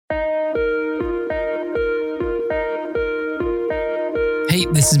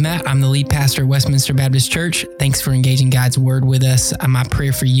This is Matt. I'm the lead pastor at Westminster Baptist Church. Thanks for engaging God's Word with us. My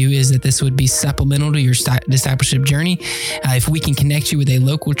prayer for you is that this would be supplemental to your discipleship journey. If we can connect you with a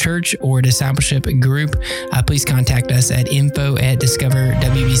local church or a discipleship group, please contact us at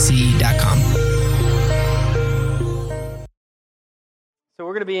info@discoverwbc.com. So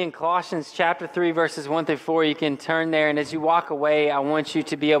we're going to be in Colossians chapter 3, verses 1 through 4. You can turn there, and as you walk away, I want you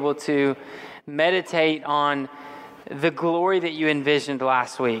to be able to meditate on the glory that you envisioned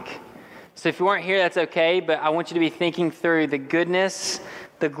last week. So if you weren't here, that's okay, but I want you to be thinking through the goodness,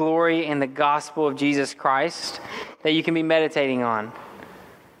 the glory, and the gospel of Jesus Christ that you can be meditating on.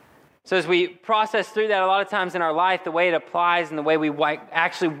 So as we process through that, a lot of times in our life, the way it applies and the way we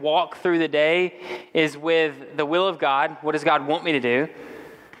actually walk through the day is with the will of God. What does God want me to do?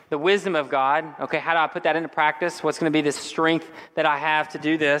 The wisdom of God. Okay, how do I put that into practice? What's going to be the strength that I have to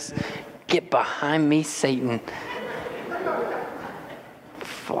do this? Get behind me, Satan.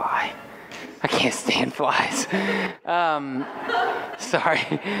 Fly. I can't stand flies. Sorry.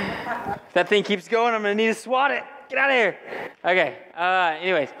 If that thing keeps going, I'm going to need to swat it. Get out of here. Okay.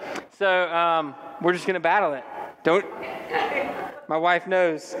 Anyways, so we're just going to battle it. My wife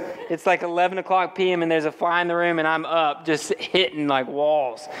knows. It's like 11 o'clock p.m. and there's a fly in the room and I'm up just hitting like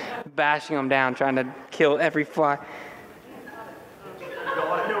walls, bashing them down, trying to kill every fly.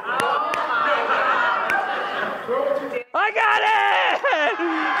 I got it!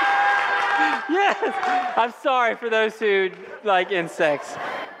 Yes! I'm sorry for those who like insects.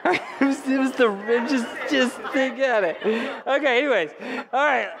 Just think at it. Okay, anyways. All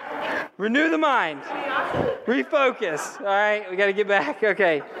right. Renew the mind. Refocus. All right, we got to get back.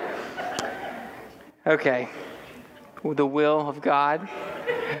 Okay. The will of God,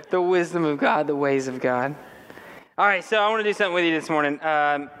 the wisdom of God, the ways of God. All right, so I want to do something with you this morning.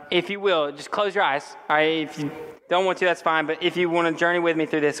 If you will, just close your eyes. All right, if you don't want to, that's fine. But if you want to journey with me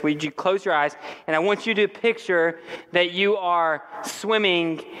through this, would you close your eyes? And I want you to picture that you are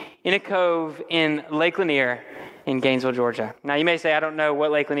swimming in a cove in Lake Lanier in Gainesville, Georgia. Now, you may say, I don't know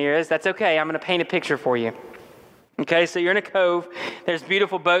what Lake Lanier is. That's okay. I'm going to paint a picture for you. Okay, so you're in a cove. There's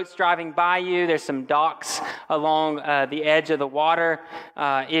beautiful boats driving by you. There's some docks along the edge of the water.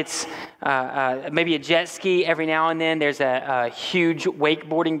 It's maybe a jet ski every now and then. There's a huge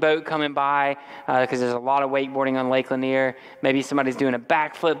wakeboarding boat coming by because there's a lot of wakeboarding on Lake Lanier. Maybe somebody's doing a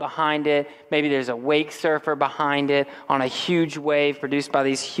backflip behind it. Maybe there's a wake surfer behind it on a huge wave produced by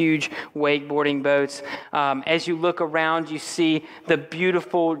these huge wakeboarding boats. As you look around, you see the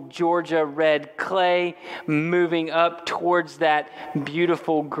beautiful Georgia red clay moving up towards that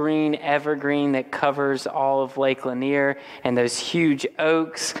beautiful green evergreen that covers all of Lake Lanier and those huge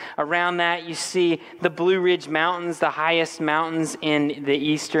oaks. Around that, you see the Blue Ridge Mountains, the highest mountains in the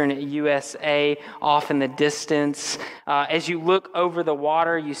eastern USA, off in the distance. As you look over the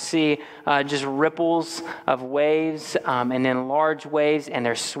water, you see just ripples of waves and then large waves, and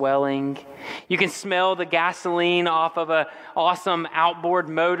they're swelling. You can smell the gasoline off of an awesome outboard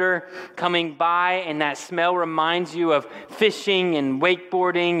motor coming by, and that smell reminds you of fishing and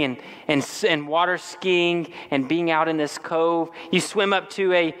wakeboarding and water skiing and being out in this cove. You swim up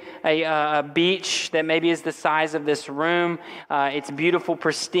to a beach that maybe is the size of this room. It's beautiful,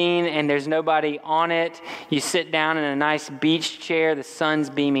 pristine, and there's nobody on it. You sit down in a nice beach chair. The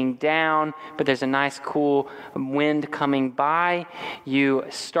sun's beaming down, but there's a nice cool wind coming by. You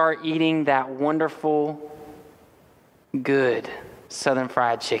start eating that wonderful, good Southern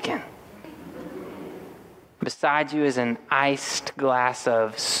fried chicken. Beside you is an iced glass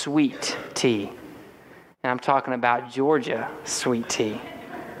of sweet tea. And I'm talking about Georgia sweet tea.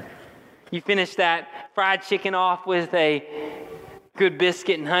 You finish that fried chicken off with a good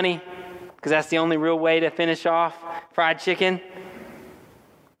biscuit and honey, because that's the only real way to finish off fried chicken.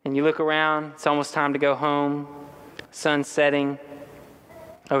 And you look around, it's almost time to go home. Sun setting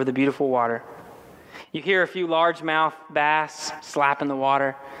over the beautiful water. You hear a few largemouth bass slapping the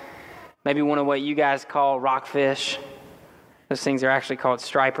water. Maybe one of what you guys call rockfish. Those things are actually called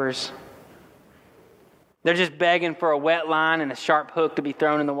stripers. They're just begging for a wet line and a sharp hook to be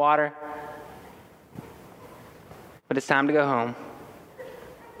thrown in the water. But it's time to go home.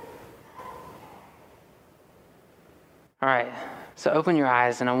 All right, so open your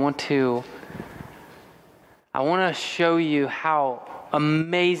eyes, and I want to show you how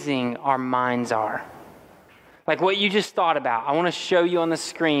amazing our minds are. Like what you just thought about. I want to show you on the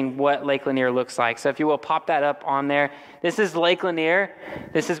screen what Lake Lanier looks like. So if you will pop that up on there. This is Lake Lanier.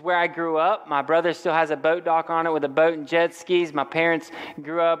 This is where I grew up. My brother still has a boat dock on it with a boat and jet skis. My parents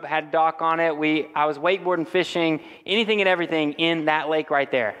grew up, had a dock on it. I was wakeboarding, fishing, anything and everything in that lake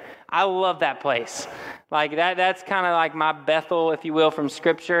right there. I love that place. Like that's kind of like my Bethel, if you will, from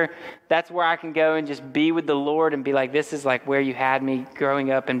Scripture. That's where I can go and just be with the Lord and be like, this is like where you had me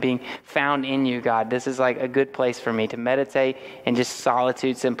growing up and being found in you, God. This is like a good place for me to meditate and just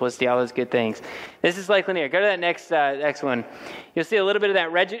solitude, simplicity, all those good things. This is Lake Lanier. Go to that next one. You'll see a little bit of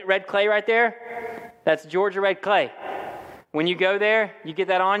that red clay right there. That's Georgia red clay. When you go there, you get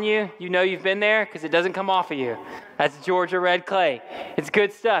that on you, you know you've been there because it doesn't come off of you. That's Georgia red clay. It's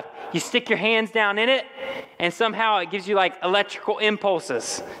good stuff. You stick your hands down in it, and somehow it gives you like electrical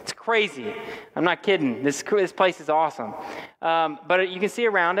impulses. It's crazy. I'm not kidding. This place is awesome. But you can see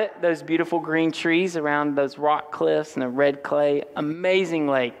around it, those beautiful green trees around those rock cliffs and the red clay. Amazing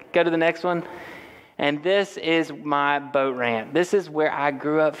lake. Go to the next one. And this is my boat ramp. This is where I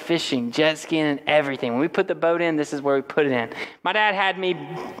grew up fishing, jet skiing, and everything. When we put the boat in, this is where we put it in. My dad had me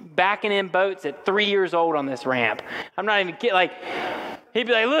backing in boats at 3 years old on this ramp. I'm not even kidding. Like, he'd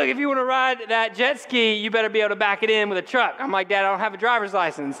be like, look, if you want to ride that jet ski, you better be able to back it in with a truck. I'm like, Dad, I don't have a driver's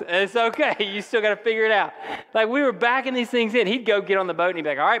license. It's okay. You still got to figure it out. Like, we were backing these things in. He'd go get on the boat, and he'd be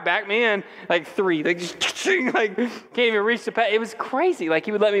like, all right, back me in. Like 3. Like, just, like can't even reach the pad. It was crazy. Like,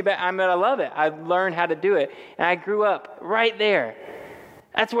 he would let me back. I mean, I love it. I learned how to do it. And I grew up right there.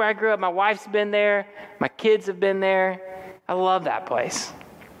 That's where I grew up. My wife's been there. My kids have been there. I love that place.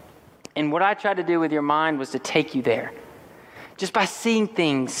 And what I tried to do with your mind was to take you there. Just by seeing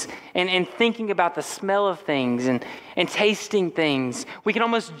things and thinking about the smell of things and tasting things, we can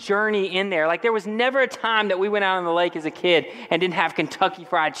almost journey in there. Like there was never a time that we went out on the lake as a kid and didn't have Kentucky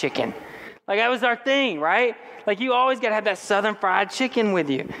Fried Chicken. Like that was our thing, right? Like you always got to have that Southern Fried Chicken with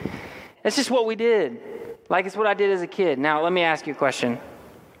you. That's just what we did. Like it's what I did as a kid. Now, let me ask you a question.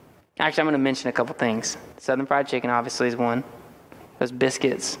 Actually, I'm going to mention a couple things. Southern Fried Chicken obviously is one. Those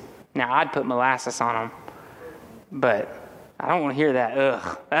biscuits. Now, I'd put molasses on them, but I don't want to hear that.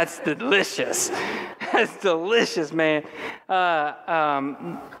 Ugh, that's delicious. That's delicious, man.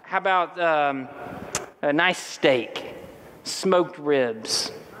 How about a nice steak, smoked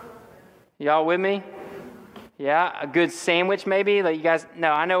ribs? Y'all with me? Yeah, a good sandwich maybe. Like you guys,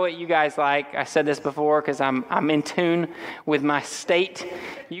 no, I know what you guys like. I said this before because I'm in tune with my state.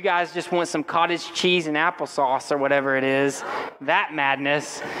 You guys just want some cottage cheese and applesauce or whatever it is. That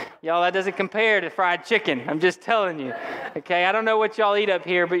madness. Y'all, that doesn't compare to fried chicken. I'm just telling you. Okay, I don't know what y'all eat up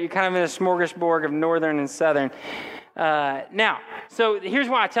here, but you're kind of in a smorgasbord of northern and southern. Now, so here's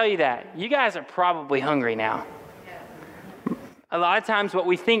why I tell you that. You guys are probably hungry now. A lot of times what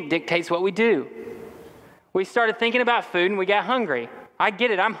we think dictates what we do. We started thinking about food and we got hungry. I get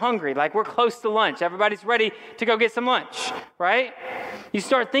it. I'm hungry. Like we're close to lunch. Everybody's ready to go get some lunch, right? You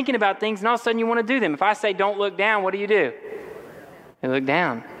start thinking about things and all of a sudden you want to do them. If I say don't look down, what do? You look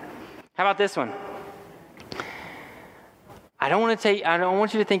down. How about this one? I don't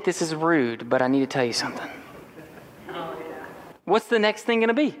want you to think this is rude, but I need to tell you something. Oh, yeah. What's the next thing going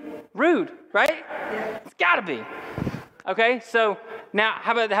to be? Rude, right? Yeah. It's got to be. Okay, so now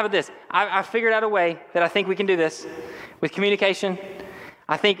how about this? I figured out a way that I think we can do this with communication.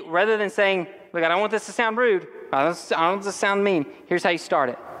 I think rather than saying, look, I don't want this to sound rude. I don't want this to sound mean. Here's how you start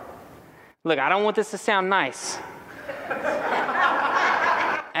it. Look, I don't want this to sound nice.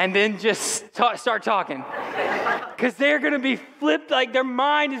 And then just start talking. Because they're going to be flipped, like their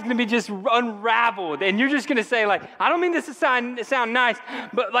mind is going to be just unraveled. And you're just going to say, like, I don't mean this to sound nice,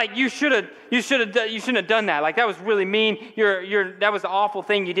 but like you shouldn't have done that. Like that was really mean. That was the awful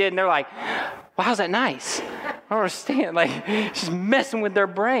thing you did. And they're like, well, how's that nice? I don't understand. Like just messing with their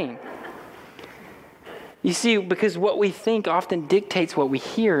brain. You see, because what we think often dictates what we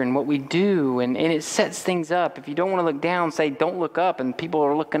hear and what we do, and it sets things up. If you don't want to look down, say, don't look up, and people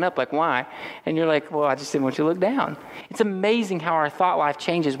are looking up like, why? And you're like, well, I just didn't want you to look down. It's amazing how our thought life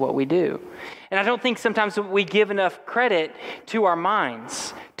changes what we do. And I don't think sometimes we give enough credit to our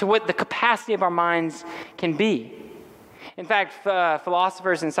minds, to what the capacity of our minds can be. In fact,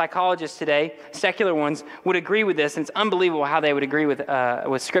 philosophers and psychologists today, secular ones, would agree with this, and it's unbelievable how they would agree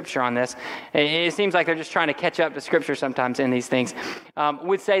with Scripture on this. It seems like they're just trying to catch up to Scripture sometimes in these things.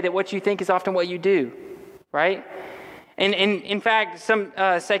 Would say that what you think is often what you do, right? And in fact, some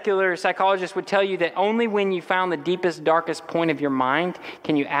secular psychologists would tell you that only when you found the deepest, darkest point of your mind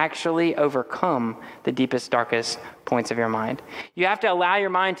can you actually overcome the deepest, darkest points of your mind. You have to allow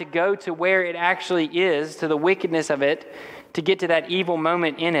your mind to go to where it actually is, to the wickedness of it, to get to that evil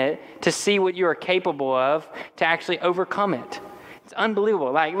moment in it, to see what you are capable of, to actually overcome it. It's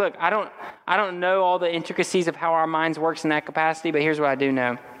unbelievable. Like, look, I don't know all the intricacies of how our minds works in that capacity, but here's what I do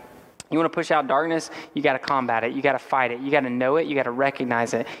know. You want to push out darkness, you got to combat it. You got to fight it. You got to know it. You got to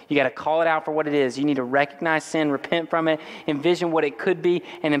recognize it. You got to call it out for what it is. You need to recognize sin, repent from it, envision what it could be,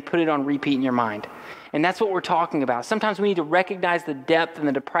 and then put it on repeat in your mind. And that's what we're talking about. Sometimes we need to recognize the depth and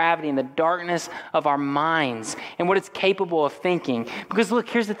the depravity and the darkness of our minds and what it's capable of thinking. Because look,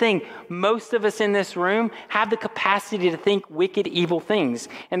 here's the thing. Most of us in this room have the capacity to think wicked, evil things.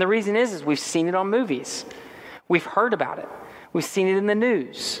 And the reason is we've seen it on movies. We've heard about it. We've seen it in the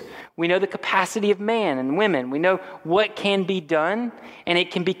news. We know the capacity of man and women. We know what can be done, and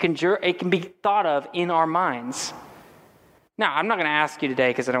it can be thought of in our minds. Now, I'm not going to ask you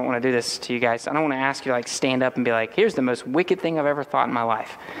today, because I don't want to do this to you guys. I don't want to ask you to stand up and be like, here's the most wicked thing I've ever thought in my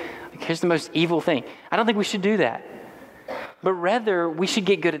life. Here's the most evil thing. I don't think we should do that. But rather, we should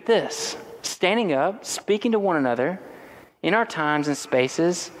get good at this. Standing up, speaking to one another in our times and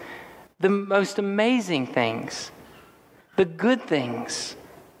spaces, the most amazing things, the good things.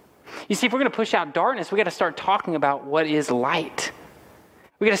 You see, if we're going to push out darkness, we got to start talking about what is light.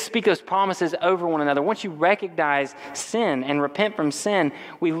 We got to speak those promises over one another. Once you recognize sin and repent from sin,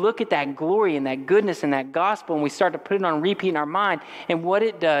 we look at that glory and that goodness and that gospel, and we start to put it on repeat in our mind. And what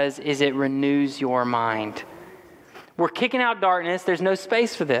it does is it renews your mind. We're kicking out darkness. There's no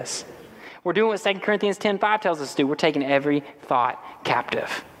space for this. We're doing what 2 Corinthians 10:5 tells us to do. We're taking every thought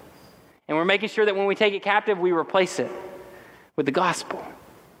captive. And we're making sure that when we take it captive, we replace it with the gospel.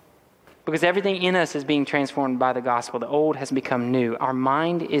 Because everything in us is being transformed by the gospel. The old has become new. Our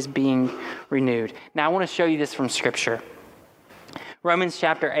mind is being renewed. Now, I want to show you this from Scripture. Romans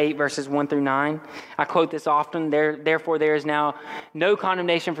chapter 8, verses 1 through 9. I quote this often. Therefore, there is now no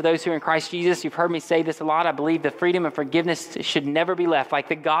condemnation for those who are in Christ Jesus. You've heard me say this a lot. I believe the freedom and forgiveness should never be left. Like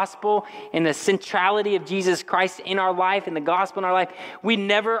the gospel and the centrality of Jesus Christ in our life and the gospel in our life, we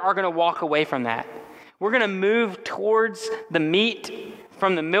never are going to walk away from that. We're going to move towards the meat,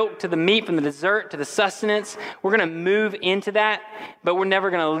 from the milk to the meat, from the dessert to the sustenance. We're going to move into that, but we're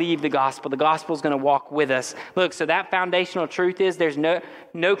never going to leave the gospel. The gospel is going to walk with us. Look, so that foundational truth is there's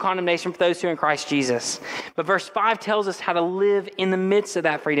no condemnation for those who are in Christ Jesus. But verse 5 tells us how to live in the midst of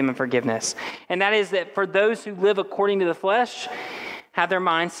that freedom and forgiveness. And that is that for those who live according to the flesh, have their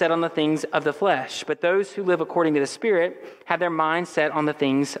minds set on the things of the flesh. But those who live according to the Spirit have their minds set on the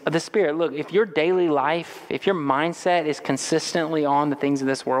things of the Spirit. Look, if your daily life, if your mindset is consistently on the things of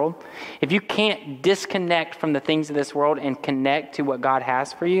this world, if you can't disconnect from the things of this world and connect to what God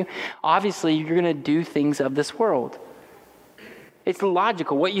has for you, obviously you're going to do things of this world. It's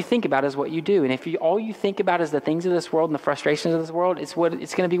logical. What you think about is what you do. And if all you think about is the things of this world and the frustrations of this world, it's going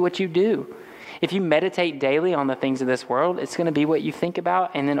to be what you do. If you meditate daily on the things of this world, it's going to be what you think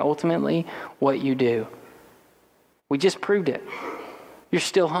about and then ultimately what you do. We just proved it. You're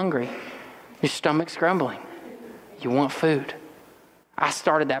still hungry. Your stomach's grumbling. You want food. I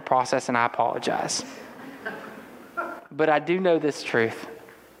started that process and I apologize. But I do know this truth,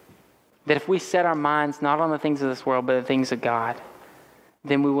 that if we set our minds not on the things of this world but the things of God,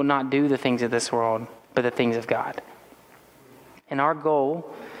 then we will not do the things of this world but the things of God. And our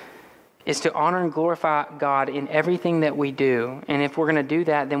goal is to honor and glorify God in everything that we do. And if we're going to do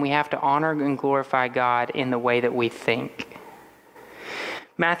that, then we have to honor and glorify God in the way that we think.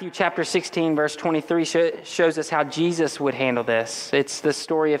 Matthew chapter 16, verse 23 shows us how Jesus would handle this. It's the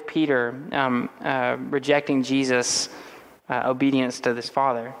story of Peter rejecting Jesus' obedience to his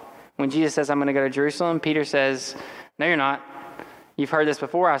Father. When Jesus says, I'm going to go to Jerusalem, Peter says, no, you're not. You've heard this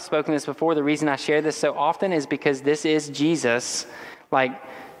before. I've spoken this before. The reason I share this so often is because this is Jesus,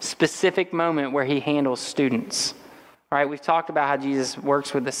 specific moment where he handles students. All right, we've talked about how Jesus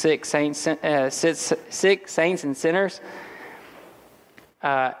works with the sick saints and sinners.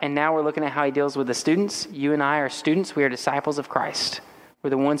 And now we're looking at how he deals with the students. You and I are students. We are disciples of Christ.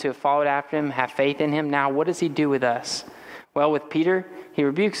 We're the ones who have followed after him, have faith in him. Now, what does he do with us? Well, with Peter, he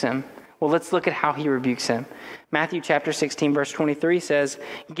rebukes him. Well, let's look at how he rebukes him. Matthew chapter 16, verse 23 says,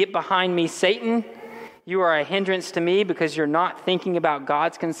 "Get behind me, Satan. You are a hindrance to me because you're not thinking about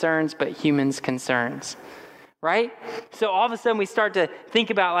God's concerns, but humans' concerns." Right? So all of a sudden we start to think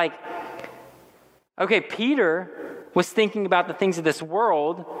about okay, Peter was thinking about the things of this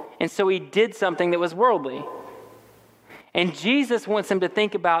world, and so he did something that was worldly. And Jesus wants him to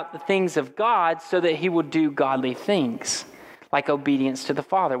think about the things of God so that he will do godly things, like obedience to the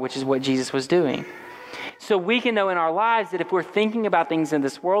Father, which is what Jesus was doing. So we can know in our lives that if we're thinking about things in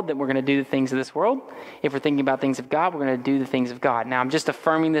this world, that we're going to do the things of this world. If we're thinking about things of God, we're going to do the things of God. Now, I'm just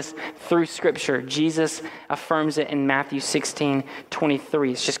affirming this through Scripture. Jesus affirms it in Matthew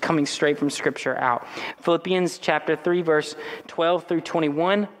 16:23. It's just coming straight from Scripture out. Philippians chapter 3, verse 12 through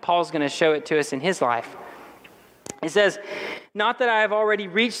 21, Paul's going to show it to us in his life. It says, not that I have already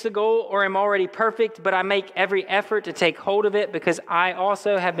reached the goal or am already perfect, but I make every effort to take hold of it because I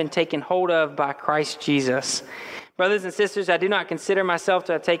also have been taken hold of by Christ Jesus. Brothers and sisters, I do not consider myself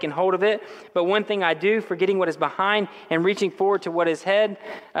to have taken hold of it, but one thing I do, forgetting what is behind and reaching forward to what is ahead,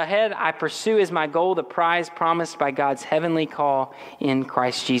 I pursue as my goal the prize promised by God's heavenly call in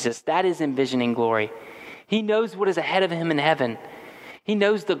Christ Jesus. That is envisioning glory. He knows what is ahead of him in heaven. He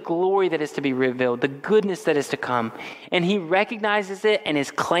knows the glory that is to be revealed, the goodness that is to come, and he recognizes it and is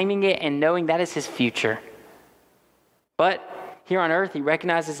claiming it and knowing that is his future. But here on earth, he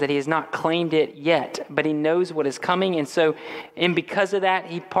recognizes that he has not claimed it yet, but he knows what is coming, and because of that,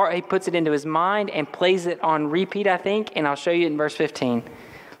 he puts it into his mind and plays it on repeat, I think, and I'll show you in verse 15.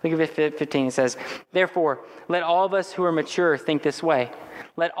 Look at verse 15. It says, therefore, let all of us who are mature think this way.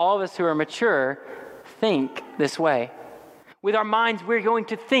 Let all of us who are mature think this way. With our minds, we're going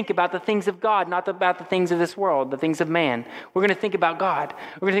to think about the things of God, not about the things of this world, the things of man. We're going to think about God.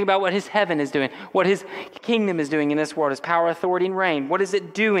 We're going to think about what his heaven is doing, what his kingdom is doing in this world, his power, authority, and reign. What is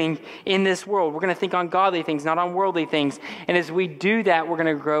it doing in this world? We're going to think on godly things, not on worldly things. And as we do that, we're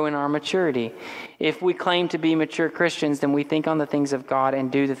going to grow in our maturity. If we claim to be mature Christians, then we think on the things of God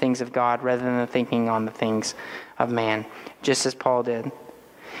and do the things of God rather than thinking on the things of man, just as Paul did.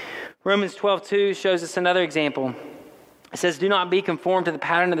 Romans 12:2 shows us another example. It says, do not be conformed to the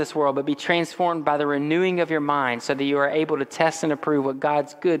pattern of this world, but be transformed by the renewing of your mind so that you are able to test and approve what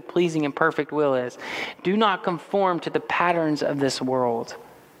God's good, pleasing, and perfect will is. Do not conform to the patterns of this world.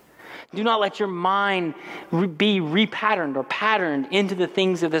 Do not let your mind be repatterned or patterned into the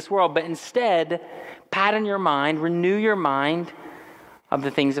things of this world, but instead pattern your mind, renew your mind of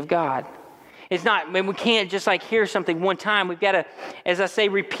the things of God. It's not, we can't just like hear something one time. We've got to, as I say,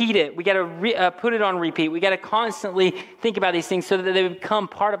 repeat it. We got to put it on repeat. We got to constantly think about these things so that they become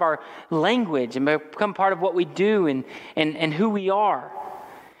part of our language and become part of what we do and who we are.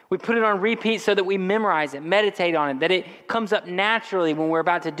 We put it on repeat so that we memorize it, meditate on it, that it comes up naturally when we're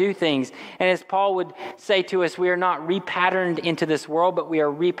about to do things. And as Paul would say to us, we are not repatterned into this world, but we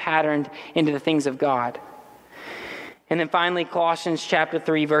are repatterned into the things of God. And then finally, Colossians chapter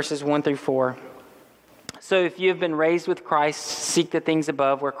 3, verses 1 through 4. So if you have been raised with Christ, seek the things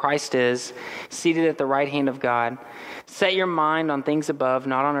above where Christ is, seated at the right hand of God. Set your mind on things above,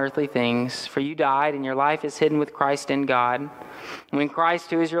 not on earthly things. For you died, and your life is hidden with Christ in God. When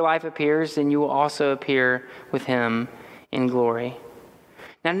Christ, who is your life, appears, then you will also appear with him in glory.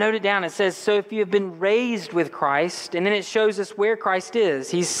 Now note it down. It says, so if you have been raised with Christ, and then it shows us where Christ is.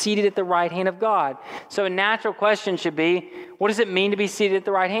 He's seated at the right hand of God. So a natural question should be, what does it mean to be seated at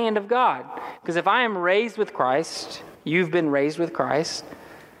the right hand of God? Because if I am raised with Christ, you've been raised with Christ,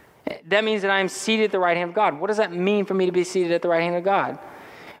 that means that I am seated at the right hand of God. What does that mean for me to be seated at the right hand of God?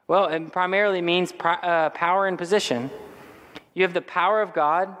 Well, it primarily means power and position. You have the power of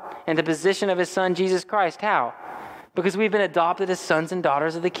God and the position of his son, Jesus Christ. How? Because we've been adopted as sons and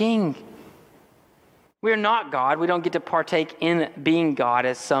daughters of the King. We are not God. We don't get to partake in being God,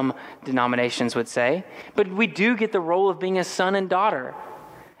 as some denominations would say. But we do get the role of being a son and daughter.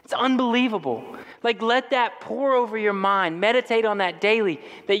 It's unbelievable. Like, let that pour over your mind. Meditate on that daily,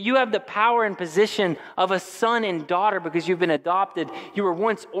 that you have the power and position of a son and daughter because you've been adopted. You were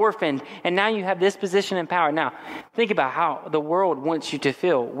once orphaned, and now you have this position and power. Now, think about how the world wants you to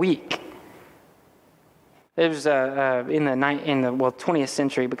feel weak. It was in the 20th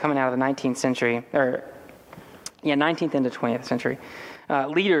century, but coming out of the 19th century, 19th into 20th century,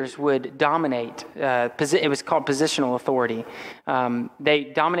 leaders would dominate. It was called positional authority. They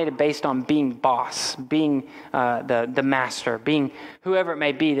dominated based on being boss, being the master, being whoever it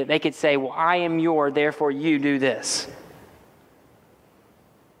may be, that they could say, well, I am your, therefore you do this.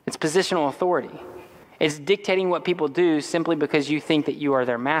 It's positional authority. It's dictating what people do simply because you think that you are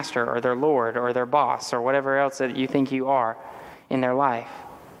their master or their Lord or their boss or whatever else that you think you are in their life.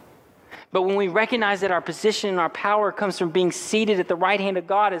 But when we recognize that our position and our power comes from being seated at the right hand of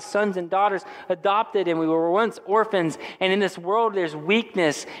God as sons and daughters, adopted, and we were once orphans, and in this world there's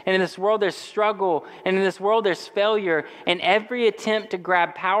weakness, and in this world there's struggle, and in this world there's failure, and every attempt to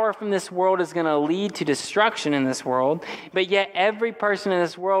grab power from this world is going to lead to destruction in this world, but yet every person in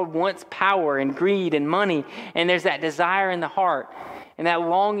this world wants power and greed and money, and there's that desire in the heart. And that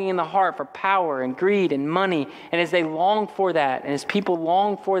longing in the heart for power and greed and money. And as they long for that, and as people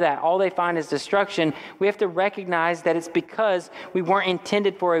long for that, all they find is destruction. We have to recognize that it's because we weren't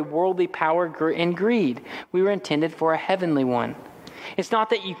intended for a worldly power and greed. We were intended for a heavenly one. It's not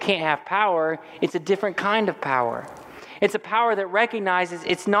that you can't have power. It's a different kind of power. It's a power that recognizes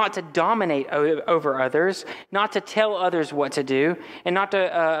it's not to dominate over others, not to tell others what to do, and not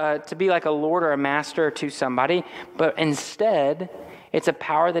to be like a lord or a master to somebody, but instead, it's a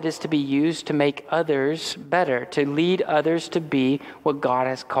power that is to be used to make others better, to lead others to be what God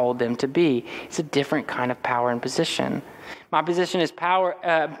has called them to be. It's a different kind of power and position. My position as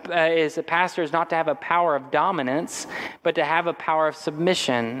a pastor is not to have a power of dominance, but to have a power of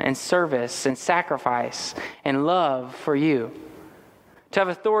submission and service and sacrifice and love for you. To have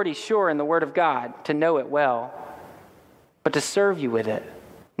authority, sure, in the Word of God, to know it well, but to serve you with it,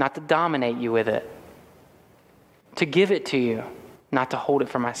 not to dominate you with it. To give it to you, not to hold it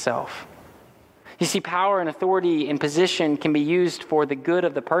for myself. You see, power and authority and position can be used for the good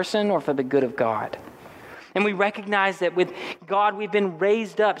of the person or for the good of God. And we recognize that with God, we've been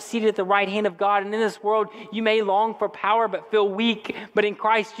raised up, seated at the right hand of God. And in this world, you may long for power but feel weak. But in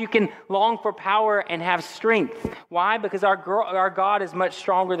Christ, you can long for power and have strength. Why? Because our God is much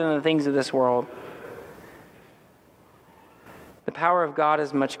stronger than the things of this world. The power of God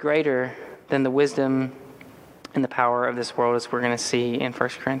is much greater than the wisdom and the power of this world, as we're going to see in 1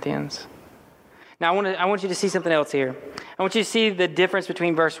 Corinthians. Now, I want you to see something else here. I want you to see the difference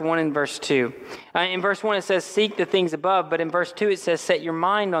between verse 1 and verse 2. In verse 1, it says, seek the things above, but in verse 2, it says, set your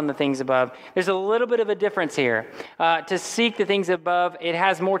mind on the things above. There's a little bit of a difference here. To seek the things above, it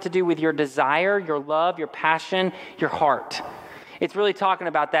has more to do with your desire, your love, your passion, your heart. It's really talking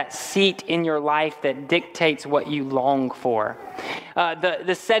about that seat in your life that dictates what you long for.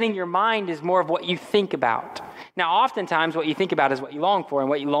 The setting your mind is more of what you think about. Now, oftentimes, what you think about is what you long for, and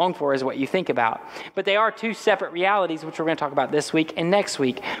what you long for is what you think about. But they are two separate realities, which we're going to talk about this week and next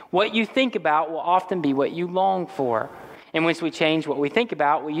week. What you think about will often be what you long for. And once we change what we think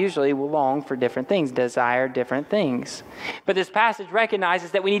about, we usually will long for different things, desire different things. But this passage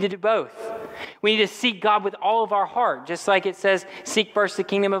recognizes that we need to do both. We need to seek God with all of our heart, just like it says, seek first the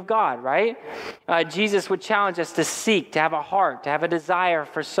kingdom of God, right? Jesus would challenge us to seek, to have a heart, to have a desire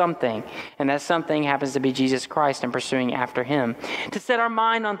for something. And that something happens to be Jesus Christ and pursuing after him. To set our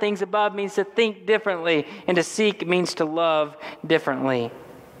mind on things above means to think differently, and to seek means to love differently.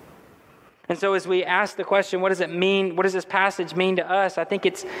 And so as we ask the question, what does it mean? What does this passage mean to us? I think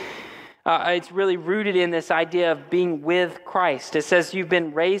it's really rooted in this idea of being with Christ. It says you've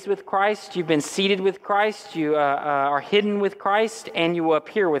been raised with Christ, you've been seated with Christ, you are hidden with Christ, and you will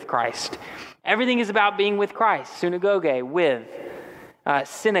appear with Christ. Everything is about being with Christ. Synagoge, with.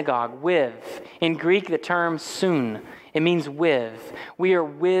 Synagogue, with. In Greek, the term soon. It means with. We are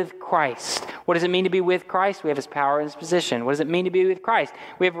with Christ. What does it mean to be with Christ? We have his power and his position. What does it mean to be with Christ?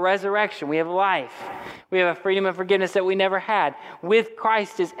 We have resurrection. We have life. We have a freedom and forgiveness that we never had. With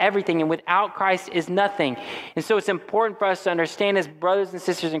Christ is everything, and without Christ is nothing. And so it's important for us to understand as brothers and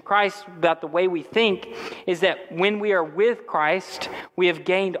sisters in Christ about the way we think is that when we are with Christ, we have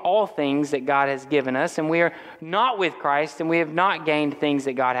gained all things that God has given us, and we are not with Christ, and we have not gained things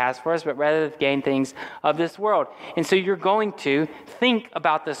that God has for us, but rather have gained things of this world. And so you're going to think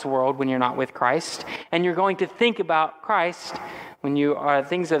about this world when you're not with Christ, and you're going to think about Christ when you are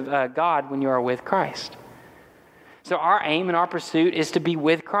things of God when you are with Christ. So our aim and our pursuit is to be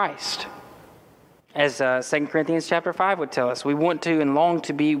with Christ. As 2 Corinthians chapter 5 would tell us, we want to and long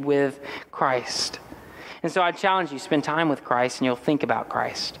to be with Christ. And so I challenge you, spend time with Christ and you'll think about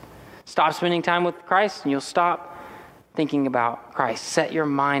Christ. Stop spending time with Christ and you'll stop thinking about Christ. Set your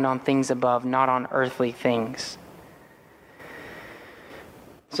mind on things above, not on earthly things.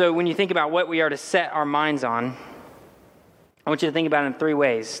 So when you think about what we are to set our minds on, I want you to think about it in three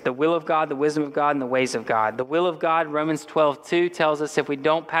ways: the will of God, the wisdom of God, and the ways of God. The will of God, Romans 12:2 tells us if we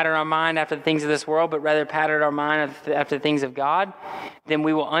don't pattern our mind after the things of this world, but rather pattern our mind after the things of God, then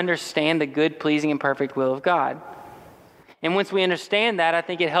we will understand the good, pleasing, and perfect will of God. And once we understand that, I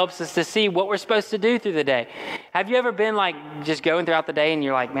think it helps us to see what we're supposed to do through the day. Have you ever been like just going throughout the day and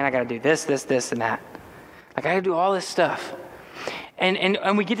you're like, man, I got to do this, and that. Like, I got to do all this stuff.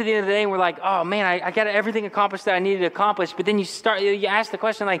 And we get to the end of the day and we're like, oh man, I got everything accomplished that I needed to accomplish. But then you ask the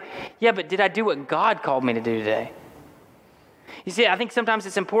question like, yeah, but did I do what God called me to do today? You see, I think sometimes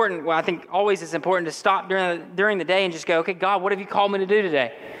it's important, I think always it's important to stop during the day and just go, okay, God, what have you called me to do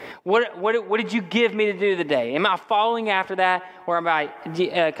today? What did you give me to do today? Am I following after that, or am I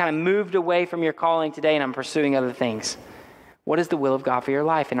kind of moved away from your calling today and I'm pursuing other things? What is the will of God for your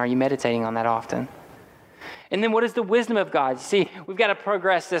life, and are you meditating on that often? And then what is the wisdom of God? You see, we've got to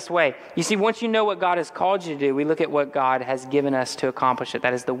progress this way. You see, once you know what God has called you to do, we look at what God has given us to accomplish it.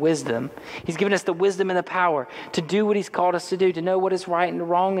 That is the wisdom. He's given us the wisdom and the power to do what he's called us to do, to know what is right and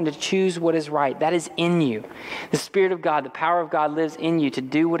wrong, and to choose what is right. That is in you. The Spirit of God, the power of God lives in you to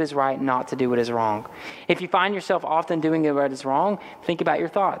do what is right, not to do what is wrong. If you find yourself often doing what is wrong, think about your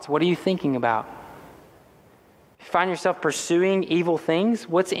thoughts. What are you thinking about? If you find yourself pursuing evil things,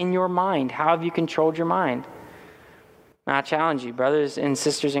 what's in your mind? How have you controlled your mind? And I challenge you, brothers and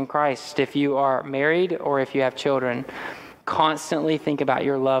sisters in Christ, if you are married or if you have children, constantly think about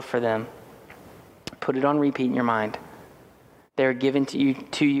your love for them. Put it on repeat in your mind. They're given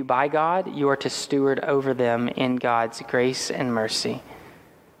to you by God. You are to steward over them in God's grace and mercy.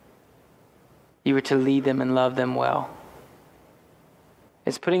 You are to lead them and love them well.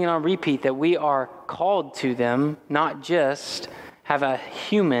 It's putting it on repeat that we are called to them, not just have a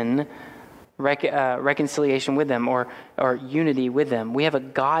human reconciliation with them or unity with them. We have a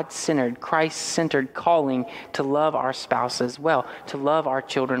God-centered, Christ-centered calling to love our spouses well, to love our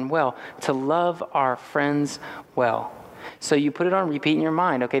children well, to love our friends well. So you put it on repeat in your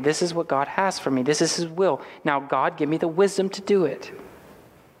mind. Okay, this is what God has for me. This is his will. Now, God, give me the wisdom to do it.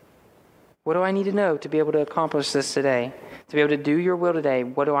 What do I need to know to be able to accomplish this today? To be able to do your will today,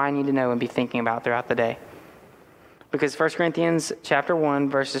 what do I need to know and be thinking about throughout the day? Because 1 Corinthians chapter 1,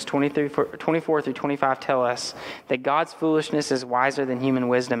 verses 24 through 25 tell us that God's foolishness is wiser than human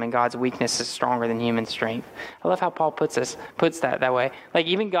wisdom and God's weakness is stronger than human strength. I love how Paul puts that way. Like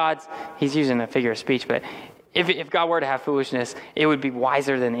even he's using a figure of speech, but if God were to have foolishness, it would be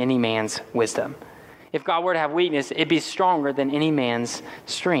wiser than any man's wisdom. If God were to have weakness, it'd be stronger than any man's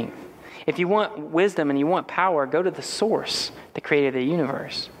strength. If you want wisdom and you want power, go to the source that created the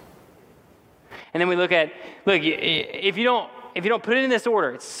universe. And then we look, if you don't put it in this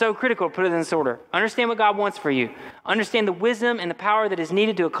order, it's so critical to put it in this order. Understand what God wants for you. Understand the wisdom and the power that is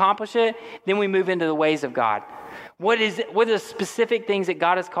needed to accomplish it. Then we move into the ways of God. What are the specific things that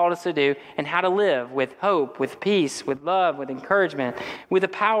God has called us to do and how to live with hope, with peace, with love, with encouragement, with a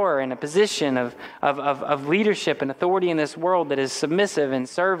power and a position of leadership and authority in this world that is submissive and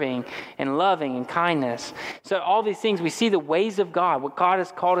serving and loving and kindness. So all these things, we see the ways of God, what God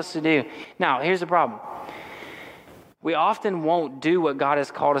has called us to do. Now, here's the problem. We often won't do what God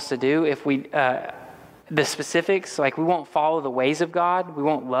has called us to do if the specifics, like we won't follow the ways of God. We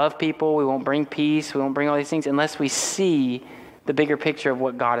won't love people. We won't bring peace. We won't bring all these things unless we see the bigger picture of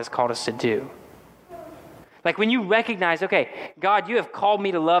what God has called us to do. Like when you recognize, okay, God, you have called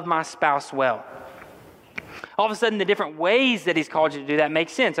me to love my spouse well. All of a sudden, the different ways that he's called you to do that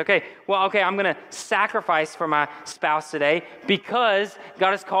makes sense. I'm going to sacrifice for my spouse today because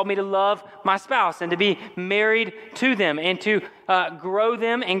God has called me to love my spouse and to be married to them and to grow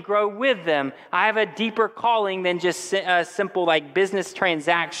them and grow with them. I have a deeper calling than just a simple business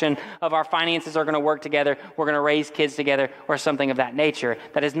transaction of our finances are going to work together, we're going to raise kids together, or something of that nature.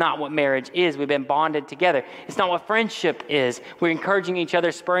 That is not what marriage is. We've been bonded together. It's not what friendship is. We're encouraging each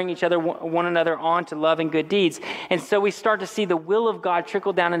other, spurring one another on to love and good deeds. And so we start to see the will of God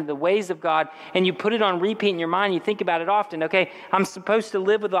trickle down into the ways of God, and you put it on repeat in your mind. You think about it often. Okay, I'm supposed to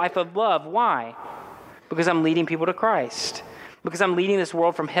live a life of love. Why? Because I'm leading people to Christ. Because I'm leading this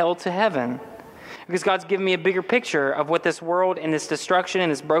world from hell to heaven. Because God's given me a bigger picture of what this world and this destruction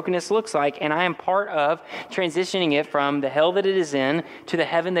and this brokenness looks like, and I am part of transitioning it from the hell that it is in to the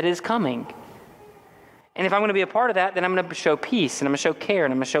heaven that is coming. And if I'm going to be a part of that, then I'm going to show peace, and I'm going to show care,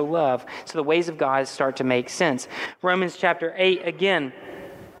 and I'm going to show love. So the ways of God start to make sense. Romans chapter 8, again,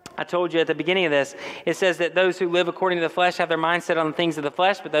 I told you at the beginning of this, it says that those who live according to the flesh have their mind set on the things of the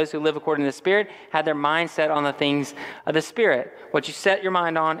flesh, but those who live according to the Spirit have their mind set on the things of the Spirit. What you set your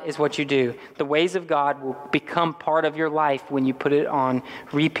mind on is what you do. The ways of God will become part of your life when you put it on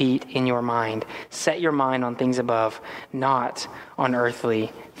repeat in your mind. Set your mind on things above, not on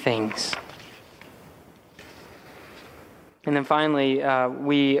earthly things. And then finally,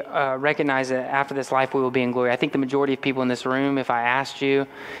 we recognize that after this life, we will be in glory. I think the majority of people in this room, if I asked you,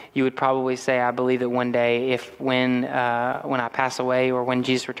 you would probably say, I believe that one day, when I pass away or when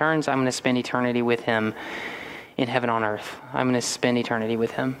Jesus returns, I'm going to spend eternity with him in heaven on earth. I'm going to spend eternity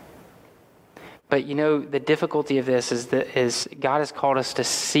with him. But the difficulty of this is God has called us to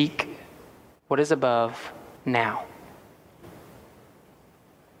seek what is above now.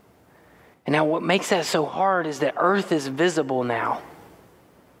 And now what makes that so hard is that earth is visible now.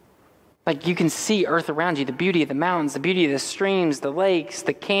 You can see earth around you, the beauty of the mountains, the beauty of the streams, the lakes,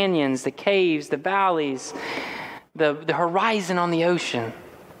 the canyons, the caves, the valleys, the horizon on the ocean.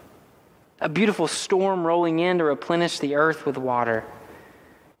 A beautiful storm rolling in to replenish the earth with water.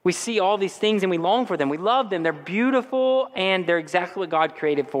 We see all these things and we long for them. We love them. They're beautiful and they're exactly what God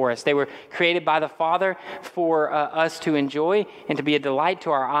created for us. They were created by the Father for us to enjoy and to be a delight to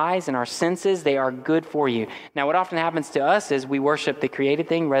our eyes and our senses. They are good for you. Now, what often happens to us is we worship the created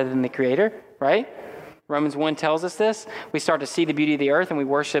thing rather than the Creator, right? Romans 1 tells us this. We start to see the beauty of the earth and we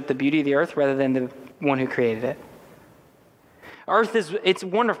worship the beauty of the earth rather than the one who created it. Earth it's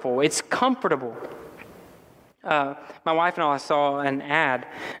wonderful. It's comfortable. My wife and I saw an ad,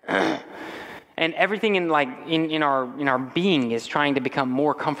 and everything in our being is trying to become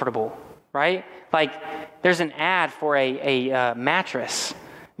more comfortable, right? Like there's an ad for a mattress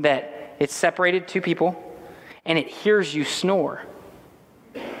that it's separated two people, and it hears you snore.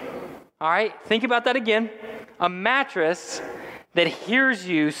 All right, think about that again. A mattress that hears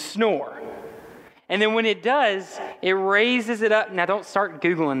you snore. And then when it does, it raises it up. Now, don't start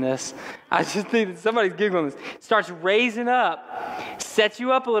Googling this. I just think that somebody's Googling this. It starts raising up, sets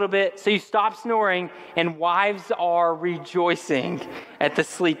you up a little bit so you stop snoring, and wives are rejoicing at the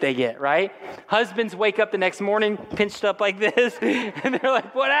sleep they get, right? Husbands wake up the next morning pinched up like this, and they're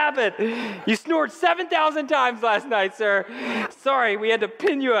like, what happened? You snored 7,000 times last night, sir. Sorry, we had to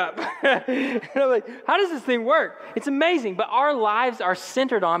pin you up. And I'm like, how does this thing work? It's amazing, but our lives are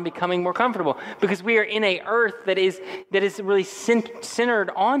centered on becoming more comfortable because we are in a earth that is really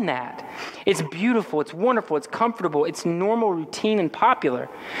centered on that. It's beautiful, it's wonderful, it's comfortable, it's normal, routine, and popular.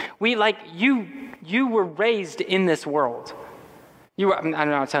 You were raised in this world. I'm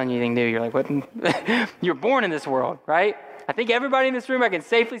not telling you anything new. You're like, what? You're born in this world, right? I think everybody in this room, I can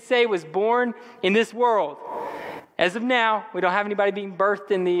safely say, was born in this world. As of now, we don't have anybody being birthed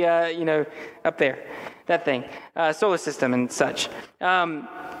in the, up there, that thing, solar system and such.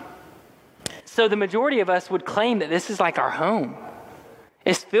 So the majority of us would claim that this is like our home.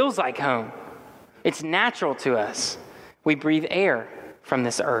 It feels like home. It's natural to us. We breathe air from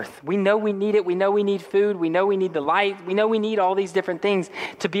this earth. We know we need it. We know we need food. We know we need the light. We know we need all these different things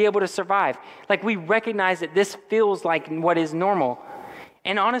to be able to survive. Like we recognize that this feels like what is normal.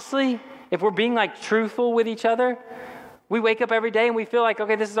 And honestly, if we're being like truthful with each other, we wake up every day and we feel like,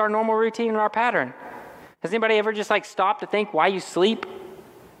 okay, this is our normal routine and our pattern. Has anybody ever just like stopped to think why you sleep?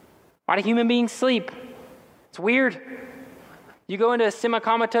 Why do human beings sleep? It's weird. You go into a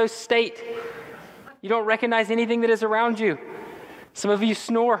semi-comatose state. You don't recognize anything that is around you. Some of you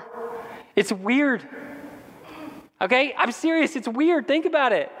snore. It's weird. Okay? I'm serious. It's weird. Think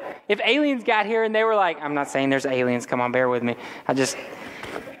about it. If aliens got here and they were like, I'm not saying there's aliens. Come on, bear with me. I'm just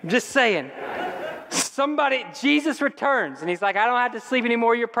saying. Jesus returns and he's like, I don't have to sleep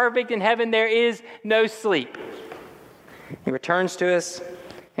anymore. You're perfect. In heaven, there is no sleep. He returns to us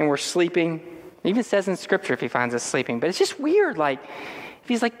and we're sleeping. It even says in scripture if he finds us sleeping, but it's just weird. Like, if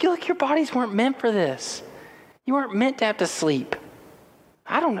he's like, look, your bodies weren't meant for this. You weren't meant to have to sleep.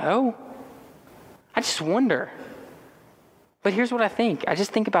 I don't know. I just wonder. But here's what I think. I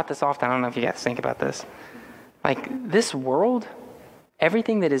just think about this often. I don't know if you guys think about this. Like, this world,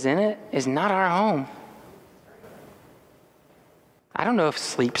 everything that is in it is not our home. I don't know if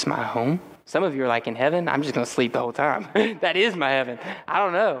sleep's my home. Some of you are like, in heaven, I'm just going to sleep the whole time. That is my heaven. I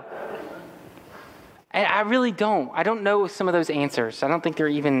don't know. And I really don't. I don't know some of those answers. I don't think they're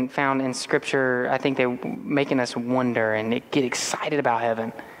even found in Scripture. I think they're making us wonder and get excited about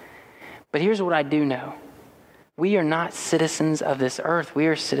heaven. But here's what I do know. We are not citizens of this earth. We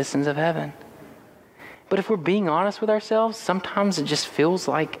are citizens of heaven. But if we're being honest with ourselves, sometimes it just feels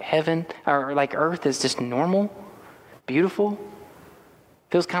like heaven or like earth is just normal, beautiful.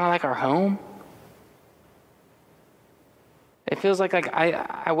 Feels kind of like our home. It feels like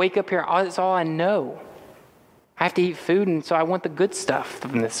I wake up here, it's all I know. I have to eat food, and so I want the good stuff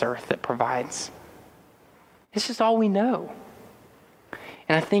from this earth that provides. It's just all we know.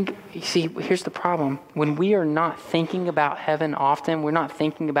 And I think, you see, here's the problem. When we are not thinking about heaven often, we're not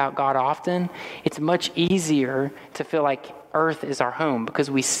thinking about God often, it's much easier to feel like earth is our home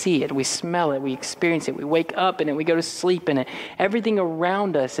because we see it, we smell it, we experience it, we wake up in it, we go to sleep in it. Everything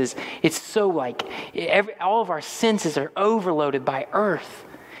around us it's so like, all of our senses are overloaded by earth.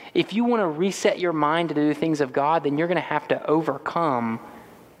 If you want to reset your mind to do the things of God, then you're going to have to overcome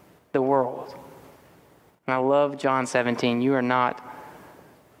the world. And I love John 17. You are not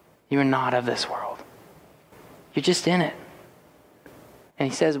of this world. You're just in it. And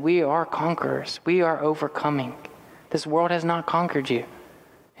he says, we are conquerors. We are overcoming. This world has not conquered you. It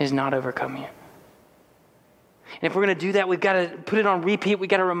has not overcome you. And if we're going to do that, we've got to put it on repeat. We've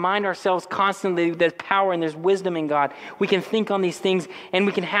got to remind ourselves constantly there's power and there's wisdom in God. We can think on these things and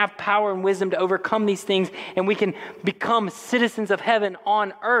we can have power and wisdom to overcome these things, and we can become citizens of heaven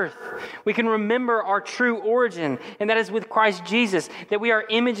on earth. We can remember our true origin, and that is with Christ Jesus, that we are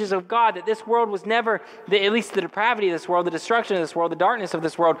images of God, that this world was never, at least the depravity of this world, the destruction of this world, the darkness of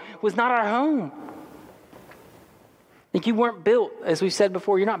this world was not our home. Like, you weren't built, as we've said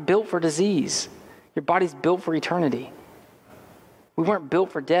before, you're not built for disease. Your body's built for eternity. We weren't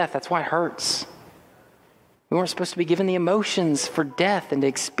built for death. That's why it hurts. We weren't supposed to be given the emotions for death and to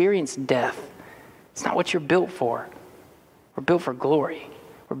experience death. It's not what you're built for. We're built for glory.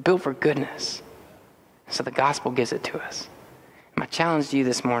 We're built for goodness. So the gospel gives it to us. My challenge to you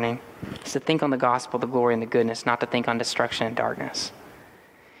this morning is to think on the gospel, the glory, and the goodness, not to think on destruction and darkness.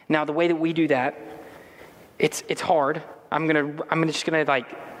 Now, the way that we do that, it's hard. I'm just gonna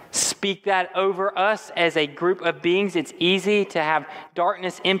speak that over us as a group of beings. It's easy to have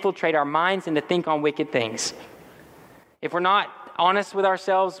darkness infiltrate our minds and to think on wicked things. If we're not honest with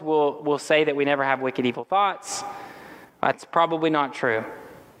ourselves, we'll say that we never have wicked, evil thoughts. That's probably not true.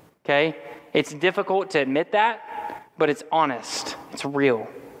 Okay? It's difficult to admit that, but it's honest. It's real.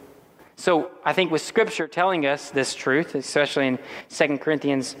 So I think with Scripture telling us this truth, especially in 2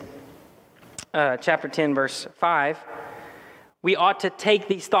 Corinthians chapter 10, verse 5, we ought to take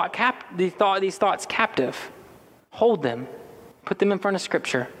these thoughts captive, hold them, put them in front of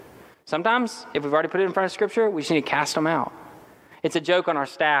Scripture. Sometimes, if we've already put it in front of Scripture, we just need to cast them out. It's a joke on our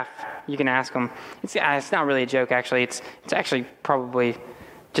staff. You can ask them. It's not really a joke, actually. It's actually probably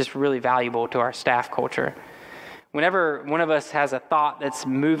just really valuable to our staff culture. Whenever one of us has a thought that's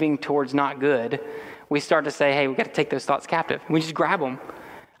moving towards not good, we start to say, hey, we've got to take those thoughts captive. We just grab them.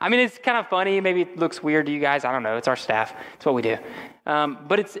 I mean, it's kind of funny. Maybe it looks weird to you guys. I don't know. It's our staff. It's what we do.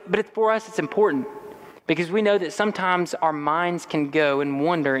 But it's for us, it's important because we know that sometimes our minds can go and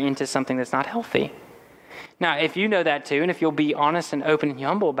wander into something that's not healthy. Now, if you know that too, and if you'll be honest and open and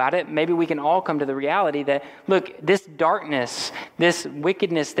humble about it, maybe we can all come to the reality that, look, this darkness, this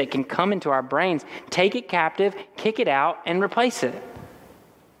wickedness that can come into our brains, take it captive, kick it out, and replace it.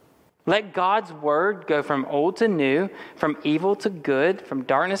 Let God's word go from old to new, from evil to good, from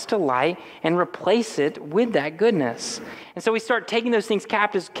darkness to light, and replace it with that goodness. And so we start taking those things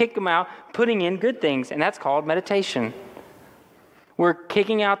captive, kick them out, putting in good things, and that's called meditation. We're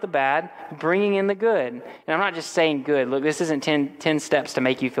kicking out the bad, bringing in the good. And I'm not just saying good. Look, this isn't 10 steps to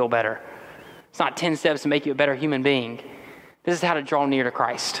make you feel better. It's not 10 steps to make you a better human being. This is how to draw near to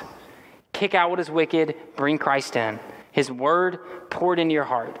Christ. Kick out what is wicked, bring Christ in. His word poured into your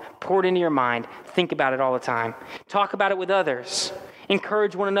heart, poured into your mind. Think about it all the time. Talk about it with others.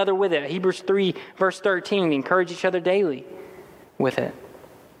 Encourage one another with it. Hebrews 3, verse 13, encourage each other daily with it.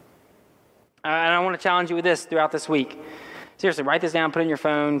 And I want to challenge you with this throughout this week. Seriously, write this down, put it in your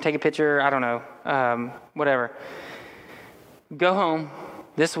phone, take a picture, I don't know, whatever. Go home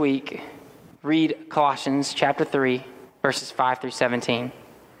this week, read Colossians chapter 3, verses 5 through 17.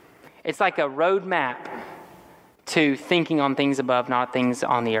 It's like a roadmap to thinking on things above, not things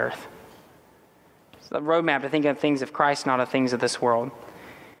on the earth. It's a roadmap to think of things of Christ, not of things of this world.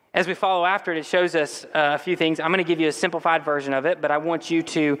 As we follow after it, it shows us a few things. I'm going to give you a simplified version of it, but I want you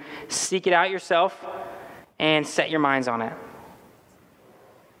to seek it out yourself and set your minds on it.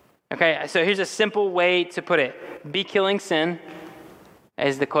 Okay, so here's a simple way to put it. Be killing sin,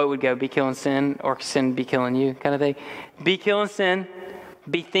 as the quote would go, be killing sin, or sin be killing you, kind of thing. Be killing sin,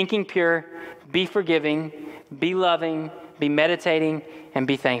 be thinking pure, be forgiving, be loving, be meditating, and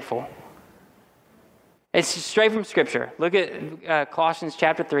be thankful. It's straight from Scripture. Look at Colossians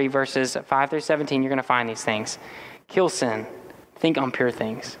chapter 3, verses 5 through 17. You're going to find these things. Kill sin. Think on pure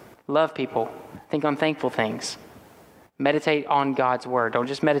things. Love people. Think on thankful things. Meditate on God's word. Don't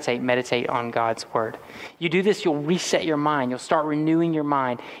just meditate on God's word. You do this, you'll reset your mind. You'll start renewing your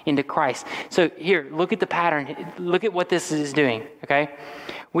mind into Christ. So here, look at the pattern. Look at what this is doing, okay?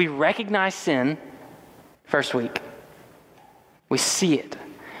 We recognize sin first week. We see it.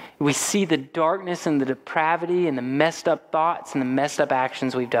 We see the darkness and the depravity and the messed up thoughts and the messed up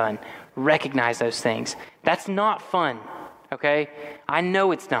actions we've done. Recognize those things. That's not fun, okay? I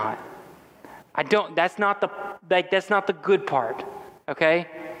know it's not. That's not the good part, okay?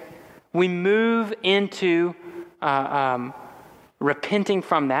 We move into repenting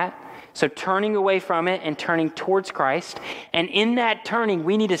from that. So turning away from it and turning towards Christ. And in that turning,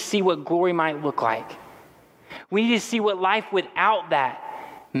 we need to see what glory might look like. We need to see what life without that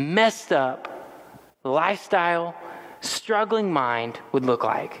messed up lifestyle, struggling mind would look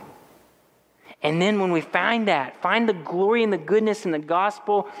like. And then when we find the glory and the goodness and the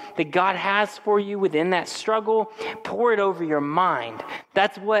gospel that God has for you within that struggle, pour it over your mind.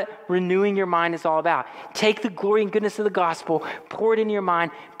 That's what renewing your mind is all about. Take the glory and goodness of the gospel, pour it into your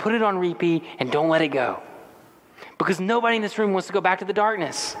mind, put it on repeat, and don't let it go. Because nobody in this room wants to go back to the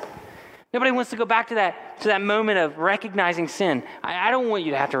darkness. Nobody wants to go back to that moment of recognizing sin. I don't want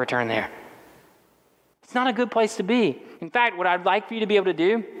you to have to return there. It's not a good place to be. In fact, what I'd like for you to be able to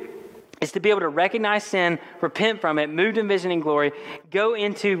do is to be able to recognize sin, repent from it, move to vision and glory, go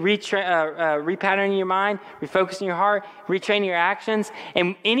into repatterning your mind, refocusing your heart, retraining your actions.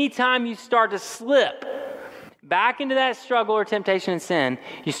 And anytime you start to slip back into that struggle or temptation and sin,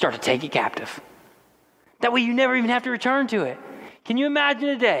 you start to take it captive. That way you never even have to return to it. Can you imagine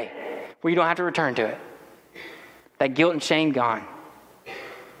a day where you don't have to return to it? That guilt and shame gone.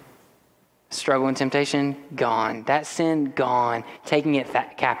 Struggle and temptation, gone. That sin, gone. Taking it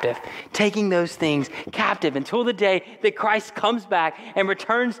captive. Taking those things captive until the day that Christ comes back and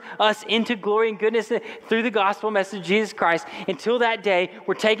returns us into glory and goodness through the gospel message of Jesus Christ. Until that day,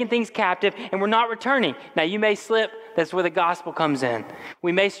 we're taking things captive and we're not returning. Now, you may slip. That's where the gospel comes in.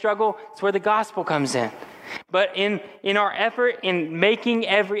 We may struggle. That's where the gospel comes in. But in our effort, in making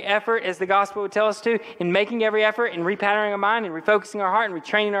every effort, as the gospel would tell us to, in making every effort, in repatterning our mind, and refocusing our heart, and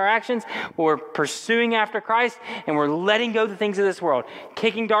retraining our actions, we're pursuing after Christ, and we're letting go of the things of this world,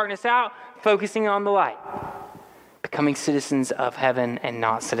 kicking darkness out, focusing on the light, becoming citizens of heaven and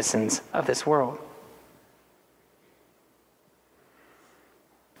not citizens of this world.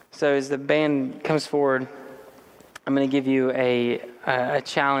 So as the band comes forward, I'm going to give you a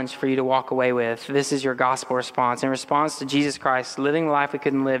challenge for you to walk away with. This is your gospel response. In response to Jesus Christ living the life we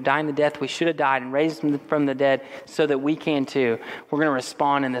couldn't live, dying the death we should have died, and raised from the dead so that we can too, we're going to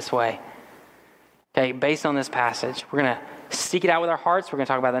respond in this way. Okay, based on this passage. We're going to seek it out with our hearts. We're going to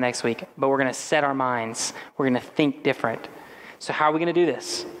talk about that next week. But we're going to set our minds. We're going to think different. So how are we going to do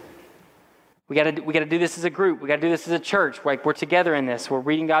this? We got to do this as a group. We got to do this as a church. Like, we're together in this. We're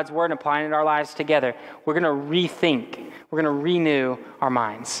reading God's word and applying it in our lives together. We're going to rethink. We're going to renew our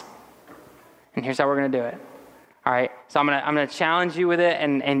minds. And here's how we're going to do it. All right. So I'm going to challenge you with it,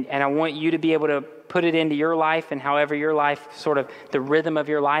 and I want you to be able to put it into your life, and however your life, sort of the rhythm of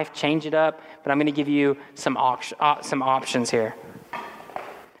your life, change it up. But I'm going to give you some options here.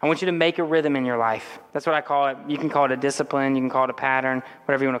 I want you to make a rhythm in your life. That's what I call it. You can call it a discipline. You can call it a pattern,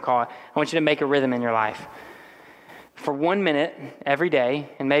 whatever you want to call it. I want you to make a rhythm in your life. For 1 minute every day,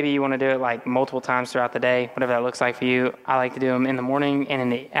 and maybe you want to do it like multiple times throughout the day, whatever that looks like for you. I like to do them in the morning and in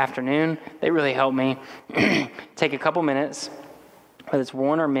the afternoon. They really help me. Take a couple minutes, whether it's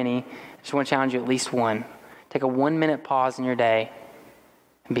one or many. I just want to challenge you at least one. Take a 1 minute pause in your day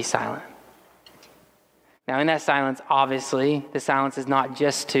and be silent. Now, in that silence, obviously, the silence is not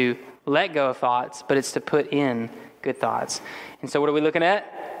just to let go of thoughts, but it's to put in good thoughts. And so what are we looking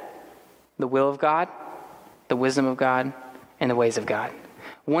at? The will of God, the wisdom of God, and the ways of God.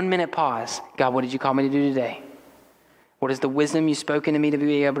 1 minute pause. God, what did you call me to do today? What is the wisdom you've spoken to me to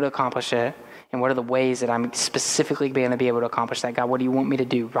be able to accomplish it? And what are the ways that I'm specifically going to be able to accomplish that? God, what do you want me to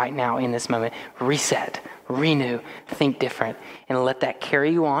do right now in this moment? Reset, renew, think different, and let that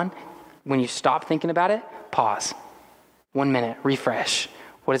carry you on. When you stop thinking about it, pause. 1 minute, refresh.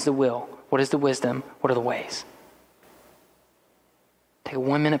 What is the will? What is the wisdom? What are the ways? Take a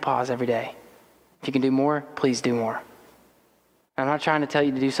 1 minute pause every day. If you can do more, please do more. I'm not trying to tell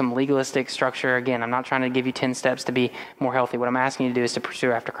you to do some legalistic structure. Again, I'm not trying to give you 10 steps to be more healthy. What I'm asking you to do is to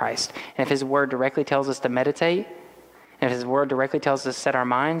pursue after Christ. And if his word directly tells us to meditate, and if his word directly tells us to set our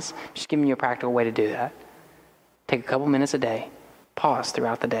minds, just giving you a practical way to do that. Take a couple minutes a day. Pause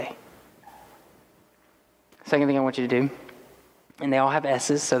throughout the day. Second thing I want you to do, and they all have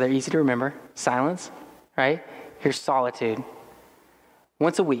S's, so they're easy to remember. Silence, right? Here's solitude.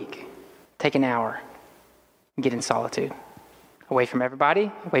 Once a week, take an hour and get in solitude. Away from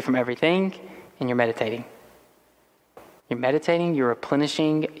everybody, away from everything, and you're meditating. You're meditating, you're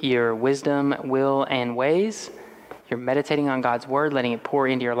replenishing your wisdom, will, and ways. You're meditating on God's word, letting it pour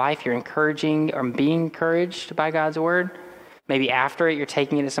into your life. You're encouraging or being encouraged by God's word. Maybe after it, you're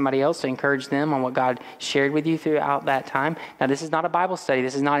taking it to somebody else to encourage them on what God shared with you throughout that time. Now, this is not a Bible study.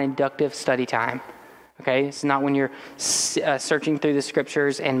 This is not inductive study time. Okay? This is not when you're searching through the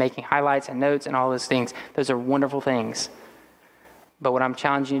scriptures and making highlights and notes and all those things. Those are wonderful things. But what I'm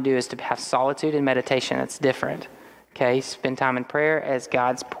challenging you to do is to have solitude and meditation. That's different. Okay? Spend time in prayer as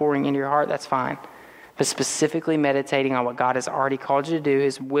God's pouring into your heart. That's fine. But specifically meditating on what God has already called you to do,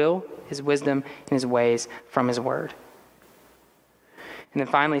 his will, his wisdom, and his ways from his word. And then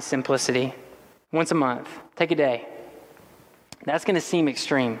finally, simplicity. Once a month, take a day. That's going to seem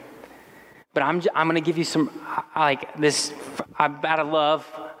extreme. But I'm going to give you some, like this, out of love,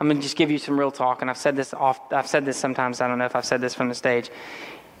 I'm going to just give you some real talk. And I've said this sometimes. I don't know if I've said this from the stage.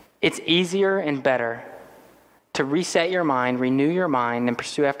 It's easier and better to reset your mind, renew your mind, and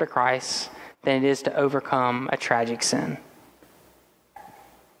pursue after Christ than it is to overcome a tragic sin.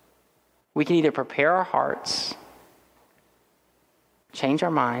 We can either prepare our hearts, change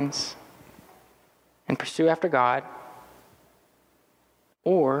our minds, and pursue after God,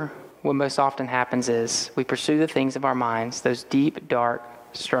 or what most often happens is we pursue the things of our minds, those deep, dark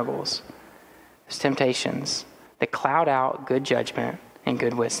struggles, those temptations that cloud out good judgment and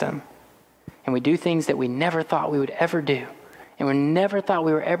good wisdom. And we do things that we never thought we would ever do, and we never thought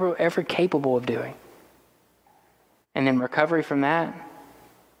we were ever capable of doing. And then recovery from that,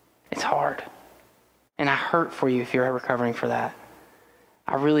 it's hard. And I hurt for you if you're recovering for that.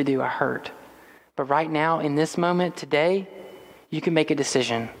 I really do, I hurt. But right now, in this moment, today, you can make a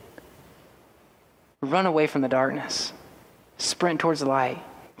decision. Run away from the darkness. Sprint towards the light.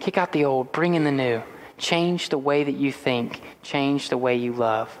 Kick out the old, bring in the new. Change the way that you think. Change the way you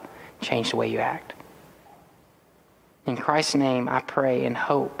love. Change the way you act. In Christ's name, I pray and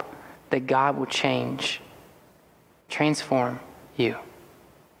hope that God will transform you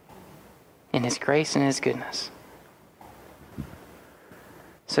in His grace and His goodness.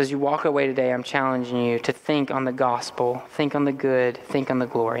 So as you walk away today, I'm challenging you to think on the gospel, think on the good, think on the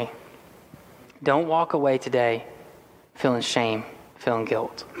glory. Don't walk away today feeling shame, feeling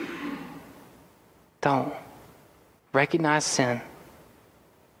guilt. Don't. Recognize sin.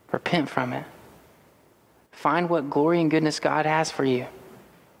 Repent from it. Find what glory and goodness God has for you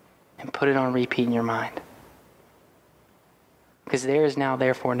and put it on repeat in your mind. Because there is now,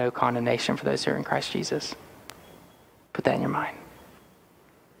 therefore, no condemnation for those who are in Christ Jesus. Put that in your mind.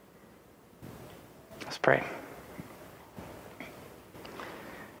 Let's pray.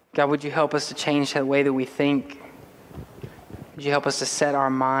 God, would you help us to change the way that we think? Would you help us to set our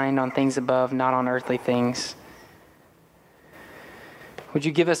mind on things above, not on earthly things? Would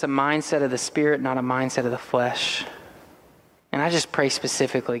you give us a mindset of the Spirit, not a mindset of the flesh? And I just pray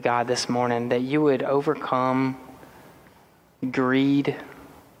specifically, God, this morning, that you would overcome greed,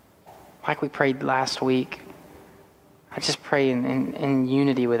 like we prayed last week. I just pray in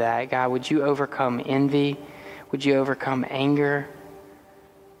unity with that. God, would you overcome envy? Would you overcome anger?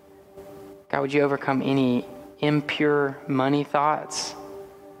 God, would you overcome any impure money thoughts?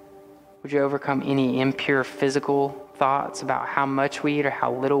 Would you overcome any impure physical thoughts about how much we eat or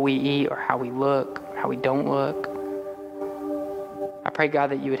how little we eat or how we look, or how we don't look? I pray,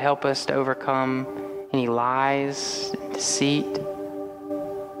 God, that you would help us to overcome any lies, deceit.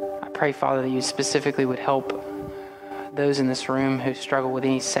 I pray, Father, that you specifically would help those in this room who struggle with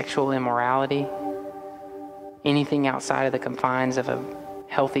any sexual immorality, anything outside of the confines of a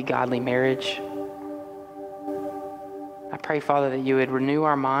healthy, godly marriage. I pray, Father, that you would renew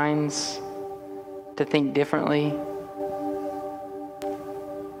our minds to think differently,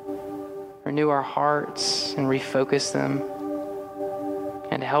 renew our hearts and refocus them,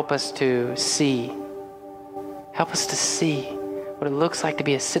 and help us to see what it looks like to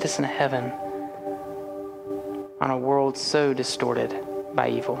be a citizen of heaven on a world so distorted by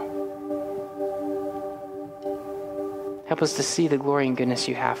evil. Help us to see the glory and goodness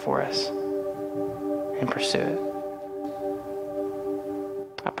you have for us and pursue it.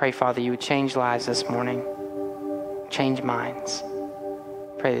 I pray, Father, you would change lives this morning, change minds.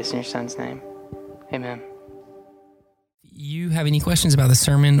 Pray this in your Son's name. Amen. You have any questions about the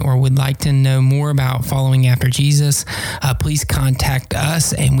sermon or would like to know more about following after Jesus, please contact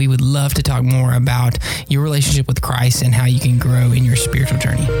us, and we would love to talk more about your relationship with Christ and how you can grow in your spiritual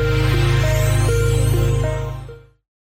journey.